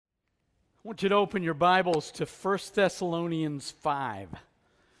I want you to open your Bibles to 1 Thessalonians 5.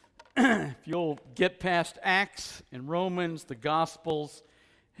 If you'll get past Acts and Romans, the Gospels,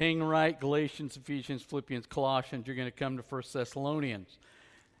 hang right, Galatians, Ephesians, Philippians, Colossians, you're going to come to 1 Thessalonians.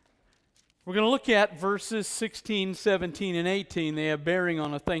 We're going to look at verses 16, 17, and 18. They have bearing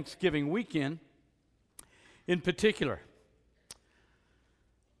on a Thanksgiving weekend in particular.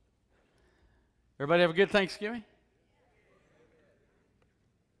 Everybody have a good Thanksgiving?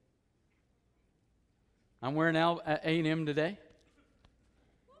 I'm wearing A&M today.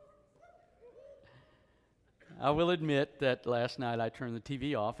 I will admit that last night I turned the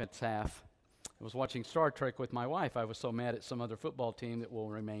TV off. It's half. I was watching Star Trek with my wife. I was so mad at some other football team that will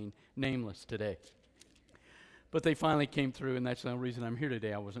remain nameless today. But they finally came through, and that's the only reason I'm here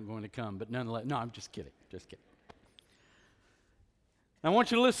today. I wasn't going to come, but nonetheless, no, I'm just kidding. I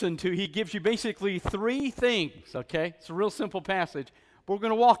want you to listen to, he gives you basically three things, okay? It's a real simple passage. But we're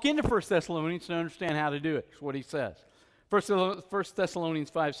going to walk into 1 Thessalonians to understand how to do it. That's what he says. 1 Thessalonians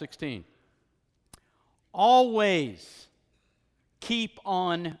 5:16. Always keep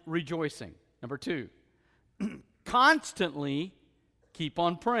on rejoicing. Number 2, constantly keep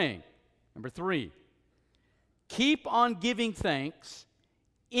on praying. Number 3, keep on giving thanks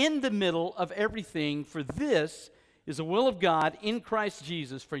in the middle of everything, for this is the will of God in Christ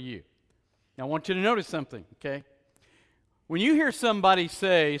Jesus for you. Now I want you to notice something, okay? When you hear somebody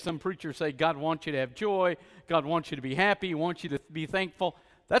say, some preacher say, God wants you to have joy, God wants you to be happy, He wants you to be thankful,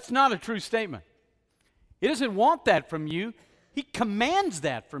 that's not a true statement. He doesn't want that from you. He commands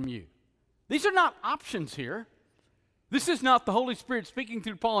that from you. These are not options here. This is not the Holy Spirit speaking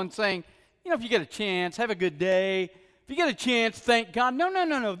through Paul and saying, if you get a chance, have a good day. If you get a chance, thank God.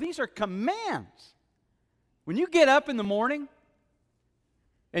 No. These are commands. When you get up in the morning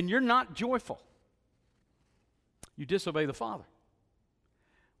and you're not joyful, you disobey the Father.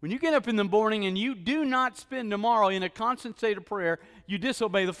 When you get up in the morning and you do not spend tomorrow in a constant state of prayer, you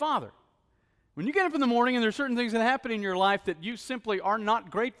disobey the Father. When you get up in the morning and there's certain things that happen in your life that you simply are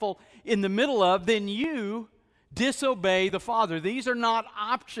not grateful in the middle of, then you disobey the Father. These are not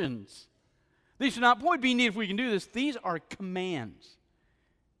options. These are not, boy, it'd be neat if we can do this. These are commands.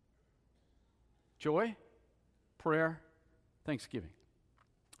 Joy, prayer, thanksgiving.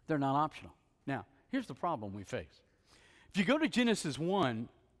 They're not optional. Now, here's the problem we face. If you go to Genesis 1,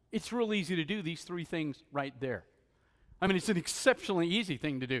 it's real easy to do these three things right there. I mean, it's an exceptionally easy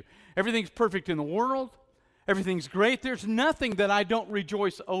thing to do. Everything's perfect in the world. Everything's great. There's nothing that I don't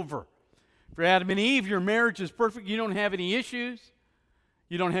rejoice over. For Adam and Eve, your marriage is perfect. You don't have any issues.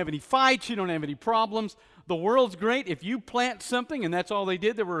 You don't have any fights. You don't have any problems. The world's great. If you plant something, and that's all they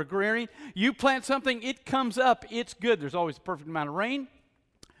did, they were agrarian, you plant something, it comes up, it's good. There's always a perfect amount of rain,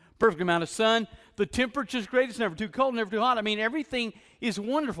 perfect amount of sun. The temperature's great. It's never too cold, never too hot. I mean, everything is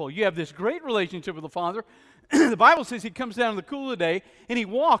wonderful. You have this great relationship with the Father. The Bible says He comes down in the cool of the day, and He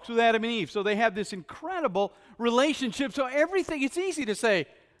walks with Adam and Eve. So they have this incredible relationship. So everything, it's easy to say,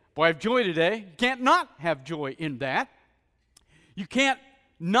 boy, I have joy today. You can't not have joy in that. You can't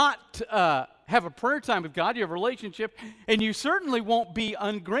not have a prayer time with God. You have a relationship, and you certainly won't be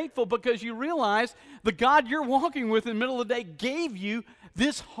ungrateful because you realize the God you're walking with in the middle of the day gave you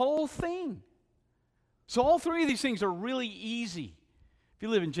this whole thing. So all three of these things are really easy if you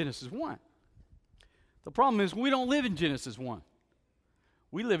live in Genesis 1. The problem is we don't live in Genesis 1.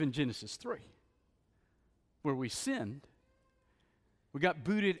 We live in Genesis 3, where we sinned. We got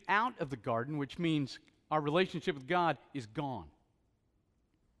booted out of the garden, which means our relationship with God is gone.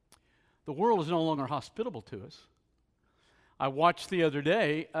 The world is no longer hospitable to us. I watched the other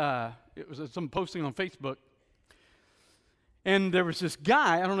day, it was some posting on Facebook, and there was this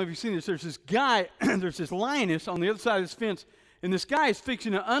guy, I don't know if you've seen this, there's this guy, there's this lioness on the other side of this fence, and this guy is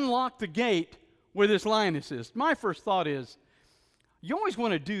fixing to unlock the gate where this lioness is. My first thought is, you always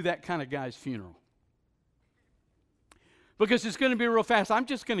want to do that kind of guy's funeral. Because it's going to be real fast. I'm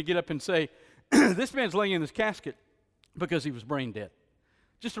just going to get up and say, this man's laying in this casket because he was brain dead.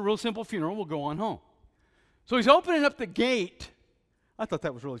 Just a real simple funeral, we'll go on home. So he's opening up the gate. I thought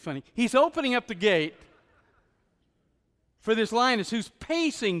that was really funny. He's opening up the gate for this lioness who's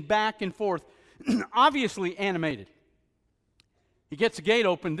pacing back and forth, obviously animated. He gets the gate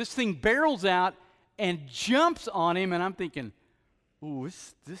open, this thing barrels out and jumps on him, and I'm thinking, ooh,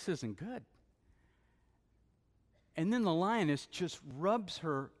 this isn't good. And then the lioness just rubs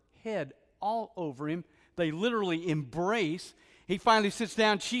her head all over him. They literally embrace. He finally sits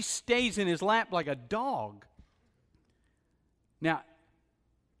down. She stays in his lap like a dog. Now,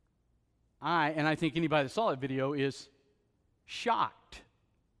 I think anybody that saw that video is shocked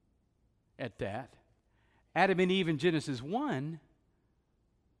at that. Adam and Eve in Genesis 1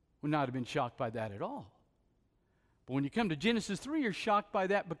 would not have been shocked by that at all. But when you come to Genesis 3, you're shocked by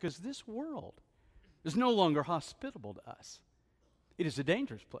that because this world is no longer hospitable to us. It is a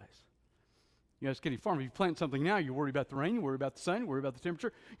dangerous place. You ask any farmer, if you plant something now, you worry about the rain, you worry about the sun, you worry about the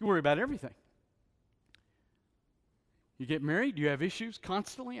temperature, you worry about everything. You get married, you have issues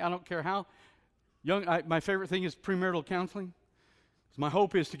constantly. I don't care how young. My favorite thing is premarital counseling. My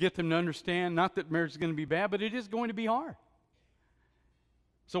hope is to get them to understand, not that marriage is going to be bad, but it is going to be hard.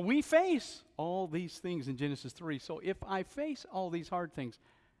 So we face all these things in Genesis 3. So if I face all these hard things,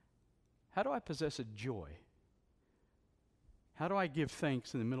 how do I possess a joy? How do I give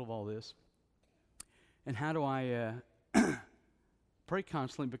thanks in the middle of all this? And how do I pray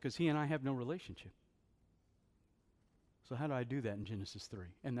constantly because he and I have no relationship? So how do I do that in Genesis 3?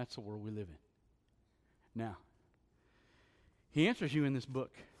 And that's the world we live in. Now, he answers you in this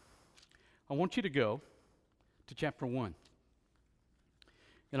book. I want you to go to chapter 1.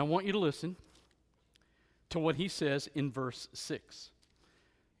 And I want you to listen to what he says in verse 6.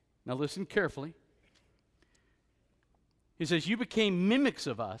 Now listen carefully. He says, you became mimics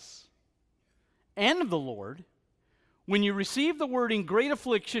of us and of the Lord when you received the word in great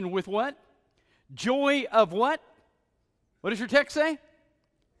affliction with what? Joy of what? What does your text say?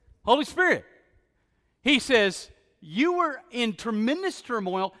 Holy Spirit. He says, you were in tremendous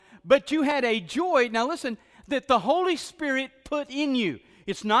turmoil, but you had a joy, now listen, that the Holy Spirit put in you.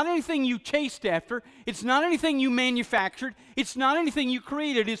 It's not anything you chased after. It's not anything you manufactured. It's not anything you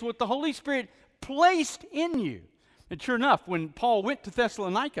created. It's what the Holy Spirit placed in you. And sure enough, when Paul went to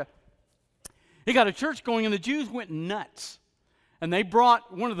Thessalonica, he got a church going, and the Jews went nuts. And they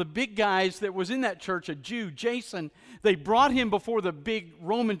brought one of the big guys that was in that church, a Jew, Jason. They brought him before the big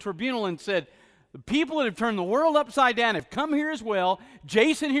Roman tribunal and said, the people that have turned the world upside down have come here as well.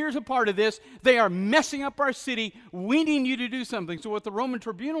 Jason here is a part of this. They are messing up our city. We need you to do something. So what the Roman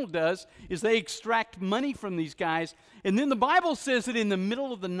tribunal does is they extract money from these guys. And then the Bible says that in the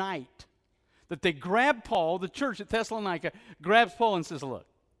middle of the night, that they grab Paul, the church at Thessalonica, grabs Paul and says, look,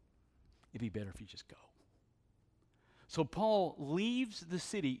 it'd be better if you just go. So Paul leaves the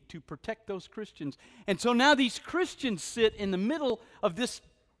city to protect those Christians. And so now these Christians sit in the middle of this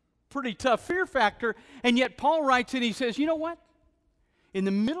pretty tough fear factor, and yet Paul writes and he says, you know what? In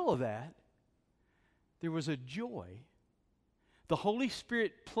the middle of that, there was a joy the Holy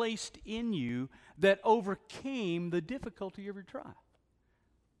Spirit placed in you that overcame the difficulty of your trial.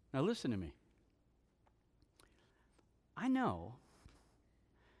 Now listen to me. I know,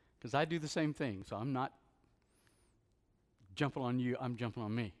 because I do the same thing, so I'm not jumping on you, I'm jumping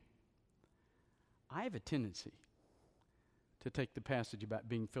on me. I have a tendency to take the passage about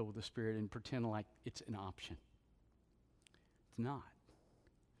being filled with the Spirit and pretend like it's an option. It's not.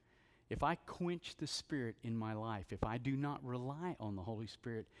 If I quench the Spirit in my life, if I do not rely on the Holy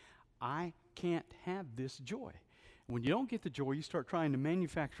Spirit, I can't have this joy. When you don't get the joy, you start trying to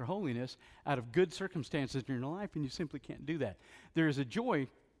manufacture holiness out of good circumstances in your life, and you simply can't do that. There is a joy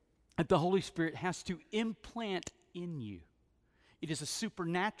that the Holy Spirit has to implant in you. It is a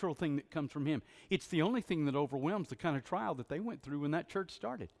supernatural thing that comes from Him. It's the only thing that overwhelms the kind of trial that they went through when that church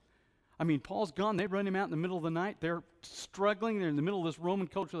started. I mean, Paul's gone. They run him out in the middle of the night. They're struggling. They're in the middle of this Roman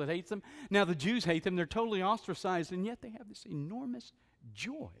culture that hates them. Now the Jews hate them. They're totally ostracized, and yet they have this enormous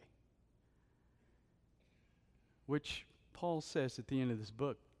joy, which Paul says at the end of this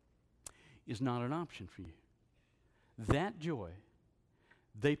book is not an option for you. That joy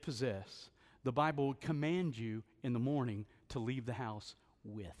they possess, the Bible would command you in the morning to leave the house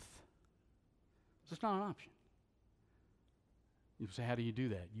with. So it's not an option. You say, how do you do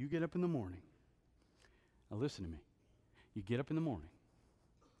that? You get up in the morning. Now listen to me. You get up in the morning.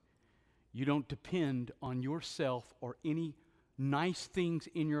 You don't depend on yourself or any nice things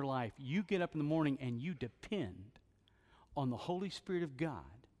in your life. You get up in the morning and you depend on the Holy Spirit of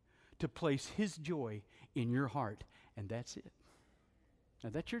God to place His joy in your heart, and that's it.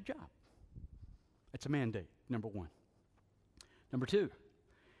 Now that's your job. That's a mandate, number one. Number two,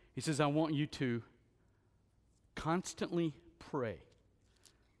 he says, I want you to constantly pray.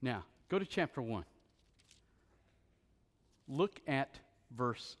 Now, go to chapter 1. Look at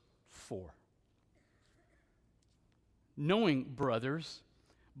verse 4. Knowing, brothers,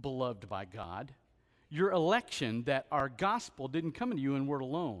 beloved by God, your election, that our gospel didn't come to you in word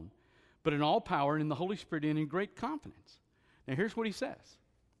alone, but in all power and in the Holy Spirit and in great confidence. Now, here's what he says.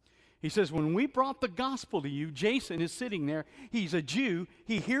 He says, when we brought the gospel to you, Jason is sitting there. He's a Jew.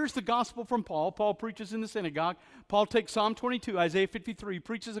 He hears the gospel from Paul. Paul preaches in the synagogue. Paul takes Psalm 22, Isaiah 53,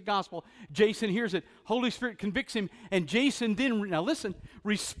 preaches the gospel. Jason hears it. Holy Spirit convicts him. And Jason then, now listen,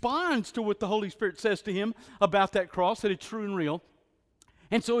 responds to what the Holy Spirit says to him about that cross, that it's true and real.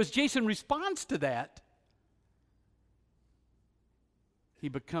 And so as Jason responds to that, he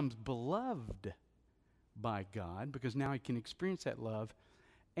becomes beloved by God because now he can experience that love,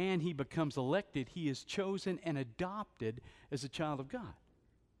 and he becomes elected. He is chosen and adopted as a child of God.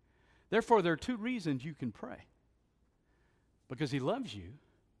 Therefore, there are two reasons you can pray. Because he loves you,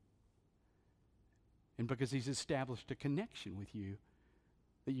 and because he's established a connection with you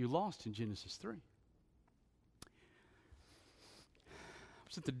that you lost in Genesis 3. I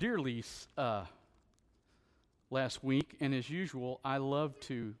was at the deer lease last week, and as usual, I love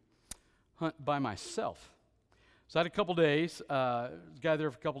to hunt by myself. So I had a couple days, guy there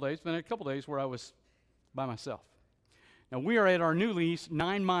for a couple days, but then a couple days where I was by myself. Now, we are at our new lease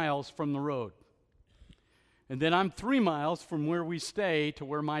 9 miles from the road. And then I'm 3 miles from where we stay to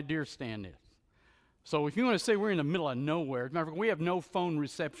where my deer stand is. So if you want to say we're in the middle of nowhere, as a matter of fact, we have no phone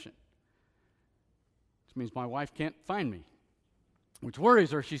reception. Which means my wife can't find me. Which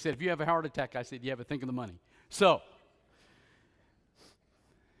worries her. She said, if you have a heart attack, I said, yeah, but think of the money. So,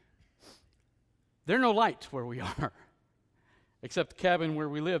 there are no lights where we are. Except the cabin where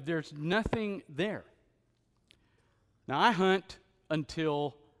we live. There's nothing there. Now, I hunt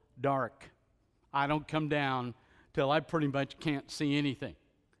until dark. I don't come down till I pretty much can't see anything.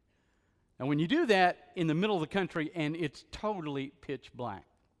 And when you do that in the middle of the country and it's totally pitch black.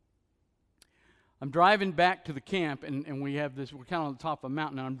 I'm driving back to the camp, and we have this, we're kind of on the top of a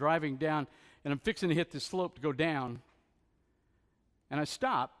mountain, and I'm driving down, and I'm fixing to hit this slope to go down. And I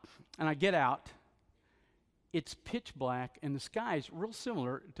stop, and I get out. It's pitch black, and the sky is real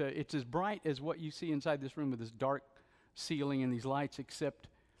similar to, it's as bright as what you see inside this room with this dark ceiling and these lights, except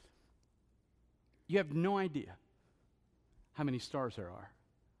you have no idea how many stars there are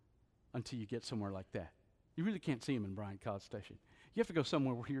until you get somewhere like that. You really can't see them in Bryan College Station. You have to go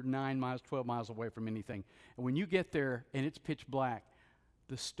somewhere where you're 9 miles, 12 miles away from anything. And when you get there and it's pitch black,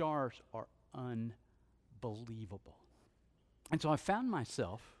 the stars are unbelievable. And so I found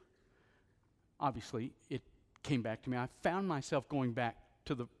myself, obviously, it came back to me. I found myself going back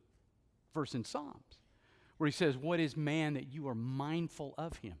to the verse in Psalms where he says, what is man that you are mindful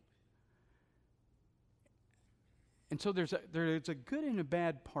of him? And so there's a good and a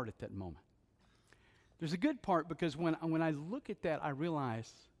bad part at that moment. There's a good part because when I look at that, I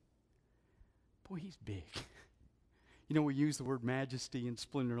realize, boy, he's big. You know, we use the word majesty and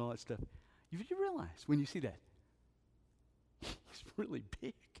splendor and all that stuff. You realize when you see that, he's really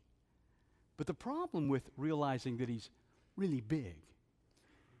big. But the problem with realizing that he's really big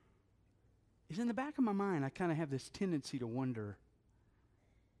is in the back of my mind, I kind of have this tendency to wonder,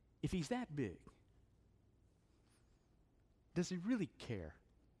 if he's that big, does he really care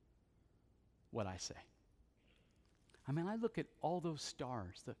what I say? I mean, I look at all those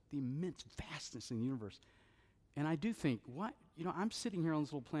stars, the immense vastness in the universe, and I do think, I'm sitting here on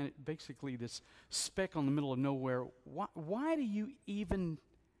this little planet, basically this speck on the middle of nowhere. Why do you even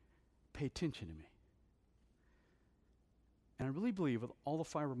pay attention to me? And I really believe with all the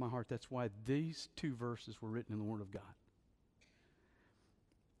fiber of my heart, that's why these 2 verses were written in the Word of God.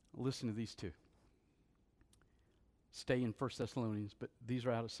 Listen to these 2. Stay in 1 Thessalonians, but these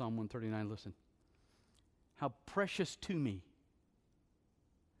are out of Psalm 139. Listen. How precious to me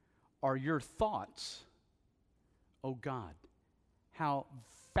are your thoughts, O God. How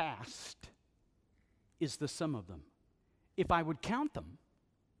vast is the sum of them. If I would count them,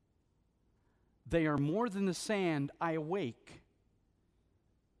 they are more than the sand. I awake,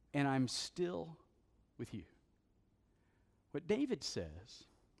 and I'm still with you. What David says,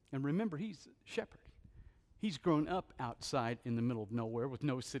 and remember, he's a shepherd. He's grown up outside in the middle of nowhere with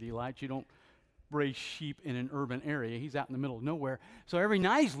no city lights. You don't raise sheep in an urban area. He's out in the middle of nowhere. So every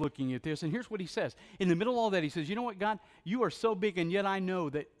night he's looking at this, and here's what he says. In the middle of all that, he says, you know what, God? You are so big, and yet I know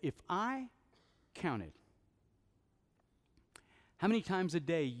that if I counted how many times a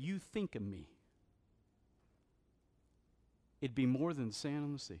day you think of me, it'd be more than the sand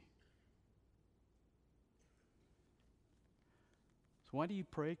on the sea. So why do you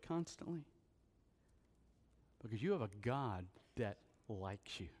pray constantly? Because you have a God that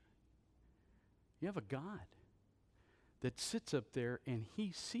likes you. You have a God that sits up there and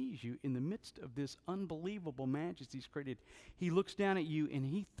he sees you in the midst of this unbelievable majesty he's created. He looks down at you and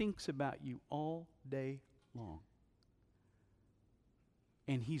he thinks about you all day long.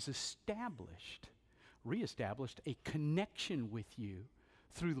 And he's reestablished a connection with you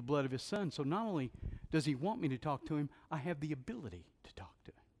through the blood of his son. So not only does he want me to talk to him, I have the ability to talk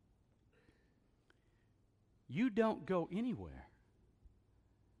to him. You don't go anywhere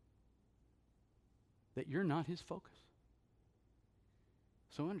that you're not his focus.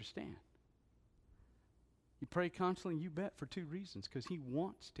 So understand, You pray constantly, you bet, for two reasons. Because he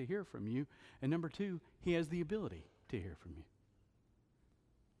wants to hear from you. And number two, he has the ability to hear from you.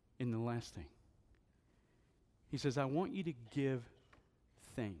 And the last thing, he says, I want you to give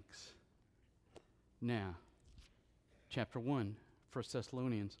thanks. Now, chapter 1, 1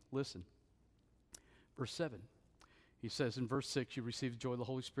 Thessalonians, listen. Verse 7, he says in verse 6, you receive the joy of the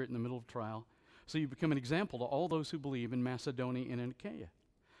Holy Spirit in the middle of trial, so you become an example to all those who believe in Macedonia and in Achaia.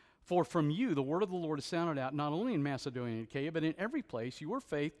 For from you the word of the Lord is sounded out, not only in Macedonia and Achaia, but in every place your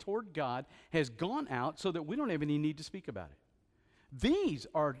faith toward God has gone out so that we don't have any need to speak about it. These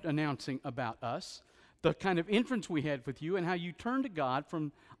are announcing about us, the kind of entrance we had with you and how you turned to God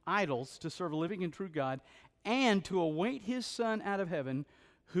from idols to serve a living and true God and to await his Son out of heaven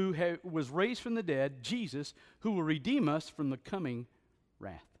who was raised from the dead, Jesus, who will redeem us from the coming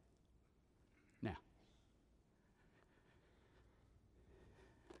wrath. Now,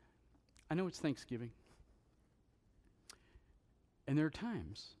 I know it's Thanksgiving, and there are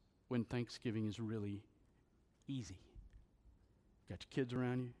times when Thanksgiving is really easy. You got your kids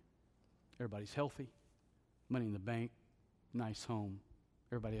around you, everybody's healthy, money in the bank, nice home,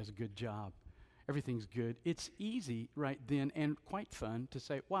 everybody has a good job. Everything's good. It's easy right then and quite fun to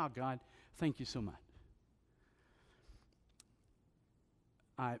say, wow, God, thank you so much.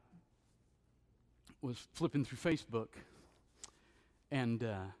 I was flipping through Facebook and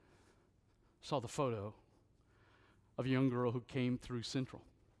saw the photo of a young girl who came through Central.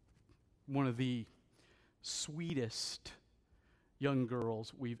 One of the sweetest young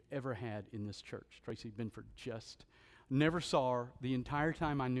girls we've ever had in this church. Tracy Benford never saw her the entire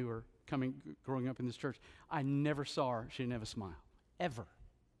time I knew her. Growing up in this church, I never saw her. She didn't have a smile. Ever.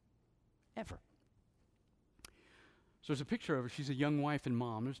 Ever. So there's a picture of her. She's a young wife and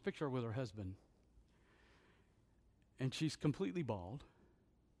mom. There's a picture of her with her husband. And she's completely bald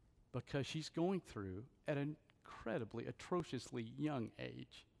because she's going through, at an incredibly, atrociously young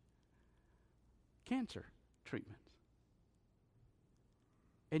age, cancer treatments.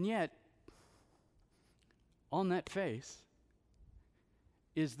 And yet, on that face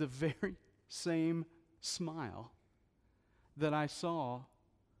is the very same smile that I saw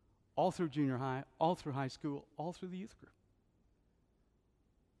all through junior high, all through high school, all through the youth group.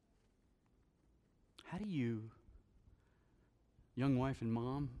 How do you, young wife and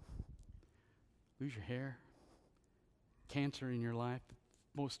mom, lose your hair, cancer in your life,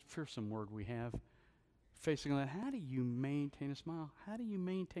 the most fearsome word we have, facing that, how do you maintain a smile? How do you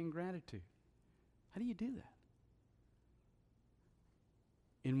maintain gratitude? How do you do that?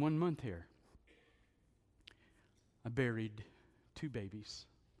 In 1 month here, I buried 2 babies.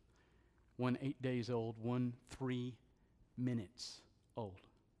 One 8 days old, one 3 minutes old.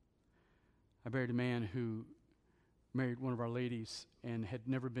 I buried a man who married one of our ladies and had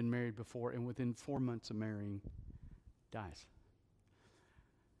never been married before, and within 4 months of marrying, dies.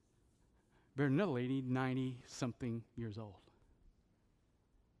 Buried another lady, 90-something years old.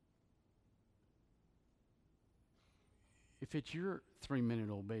 If it's your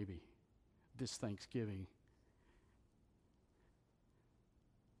 3-minute-old baby this Thanksgiving,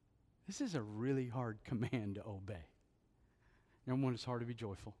 this is a really hard command to obey. Number 1, it's hard to be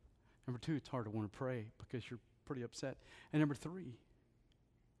joyful. Number 2, it's hard to want to pray because you're pretty upset. And number 3,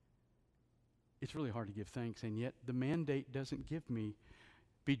 it's really hard to give thanks. And yet the mandate doesn't give me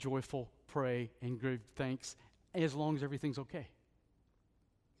be joyful, pray, and give thanks as long as everything's okay.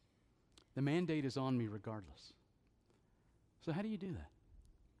 The mandate is on me regardless. So how do you do that?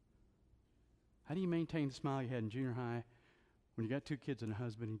 How do you maintain the smile you had in junior high when you got 2 kids and a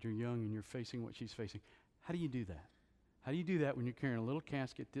husband and you're young and you're facing what she's facing? How do you do that? How do you do that when you're carrying a little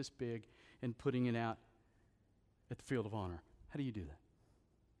casket this big and putting it out at the field of honor? How do you do that?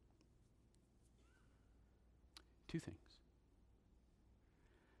 2 things.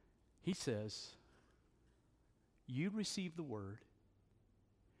 He says, you receive the word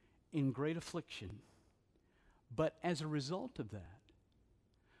in great affliction, but as a result of that,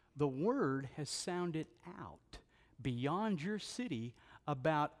 the word has sounded out beyond your city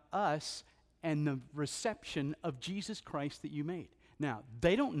about us and the reception of Jesus Christ that you made. Now,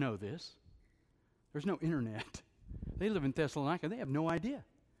 they don't know this. There's no internet. They live in Thessalonica. They have no idea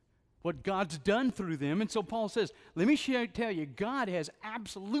what God's done through them. And so Paul says, let me tell you, God has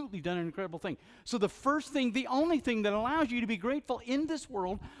absolutely done an incredible thing. So the first thing, the only thing that allows you to be grateful in this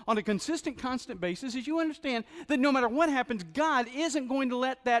world on a consistent, constant basis is you understand that no matter what happens, God isn't going to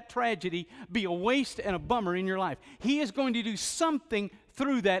let that tragedy be a waste and a bummer in your life. He is going to do something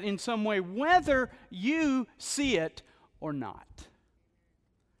through that in some way, whether you see it or not.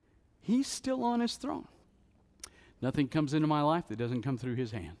 He's still on his throne. Nothing comes into my life that doesn't come through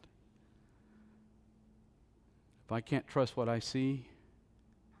his hand. If I can't trust what I see,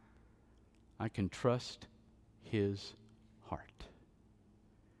 I can trust His heart.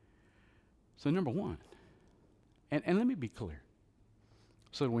 So number one, and let me be clear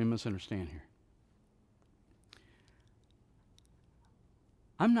so that we misunderstand here.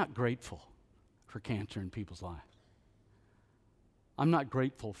 I'm not grateful for cancer in people's lives. I'm not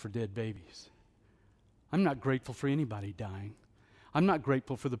grateful for dead babies. I'm not grateful for anybody dying. I'm not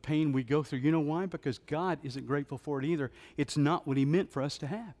grateful for the pain we go through. You know why? Because God isn't grateful for it either. It's not what He meant for us to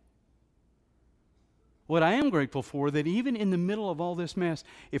have. What I am grateful for, that even in the middle of all this mess,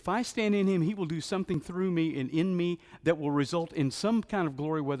 if I stand in Him, He will do something through me and in me that will result in some kind of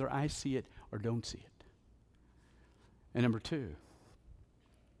glory, whether I see it or don't see it. And number two,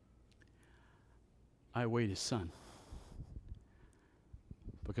 I await His Son.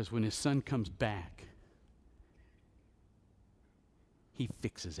 Because when His Son comes back, He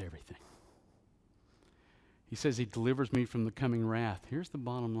fixes everything. He says He delivers me from the coming wrath. Here's the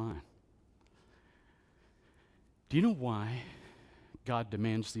bottom line. Do you know why God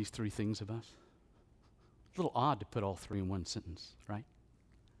demands these three things of us? It's a little odd to put all three in one sentence, right?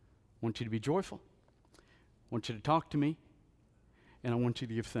 I want you to be joyful. I want you to talk to me. And I want you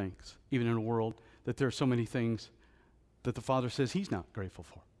to give thanks, even in a world that there are so many things that the Father says He's not grateful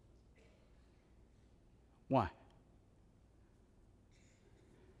for. Why?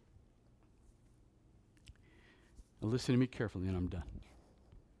 Now listen to me carefully and I'm done.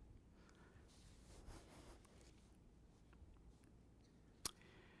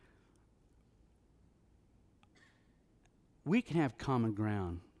 We can have common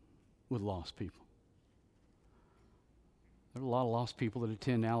ground with lost people. There are a lot of lost people that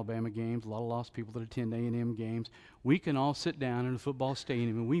attend Alabama games, a lot of lost people that attend A&M games. We can all sit down in a football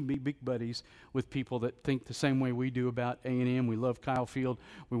stadium and we be big buddies with people that think the same way we do about A&M. We love Kyle Field.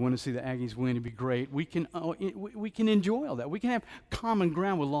 We want to see the Aggies win. It'd be great. We can enjoy all that. We can have common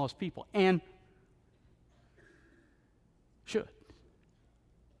ground with lost people, and should.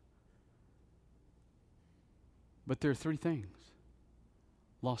 But there are three things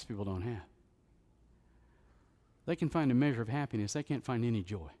lost people don't have. They can find a measure of happiness. They can't find any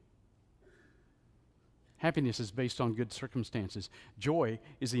joy. Happiness is based on good circumstances. Joy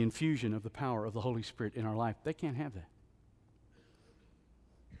is the infusion of the power of the Holy Spirit in our life. They can't have that.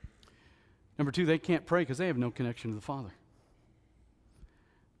 Number two, they can't pray because they have no connection to the Father.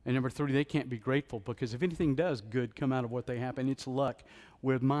 And number three, they can't be grateful because if anything does good come out of what they happen, it's luck,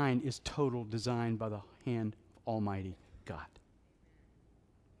 where mine is total designed by the hand of Almighty God.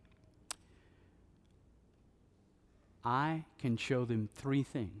 I can show them three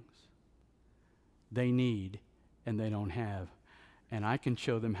things they need and they don't have. And I can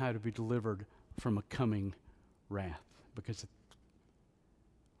show them how to be delivered from a coming wrath. Because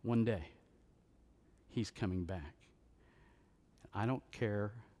one day, He's coming back. I don't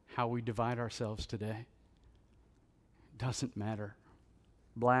care how we divide ourselves today. It doesn't matter.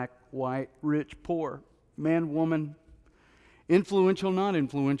 Black, white, rich, poor, man, woman, influential, not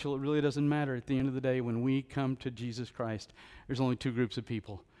influential, it really doesn't matter. At the end of the day, when we come to Jesus Christ, there's only two groups of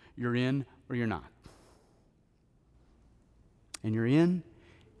people. You're in or you're not. And you're in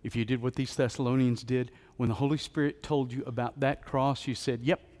if you did what these Thessalonians did. When the Holy Spirit told you about that cross, you said,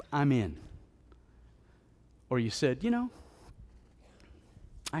 yep, I'm in. Or you said, you know,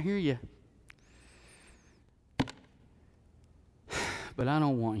 I hear you, but I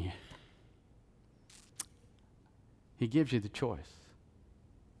don't want you. He gives you the choice.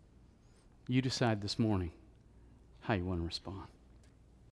 You decide this morning how you want to respond.